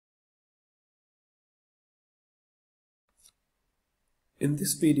In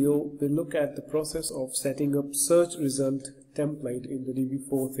this video, we'll look at the process of setting up search result template in the Divi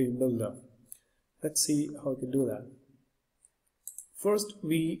Theme Builder. Let's see how we can do that. First,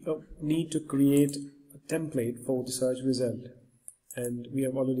 we need to create a template for the search result, and we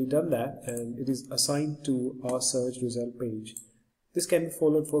have already done that, and it is assigned to our search result page. This can be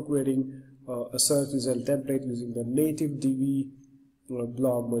followed for creating a search result template using the native Divi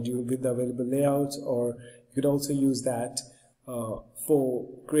blog module with the available layouts, or you could also use that for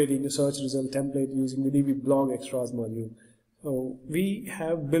creating a search result template using the Divi Blog Extras module. So we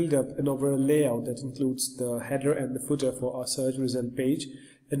have built up an overall layout that includes the header and the footer for our search result page,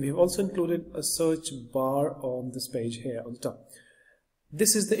 and we have also included a search bar on this page here on the top.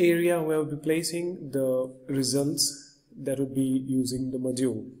 This is the area where we'll be placing the results that would be using the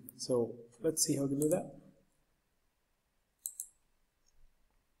module. So let's see how we can do that.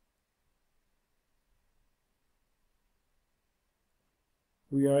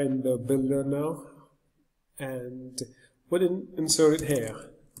 We are in the builder now, and we'll insert it here.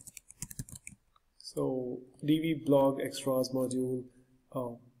 So Divi Blog Extras module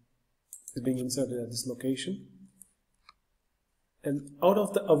is being inserted at this location, and out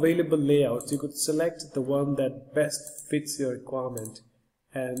of the available layouts you could select the one that best fits your requirement.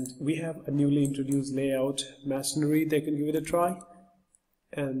 And we have a newly introduced layout, masonry, that can give it a try.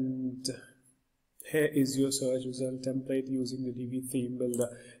 And here is your search result template using the Divi Theme Builder.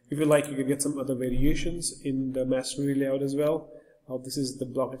 If you like, you can get some other variations in the masonry layout as well. This is the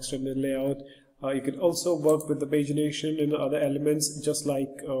block extended layout. You can also work with the pagination and other elements, just like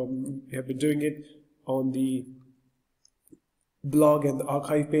we have been doing it on the blog and the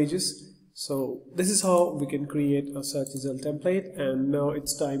archive pages. So this is how we can create a search result template, and now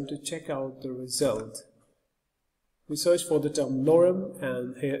it's time to check out the result. We search for the term lorem,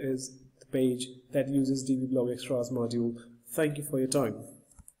 and here is the page that uses Divi Blog Extras module. Thank you for your time.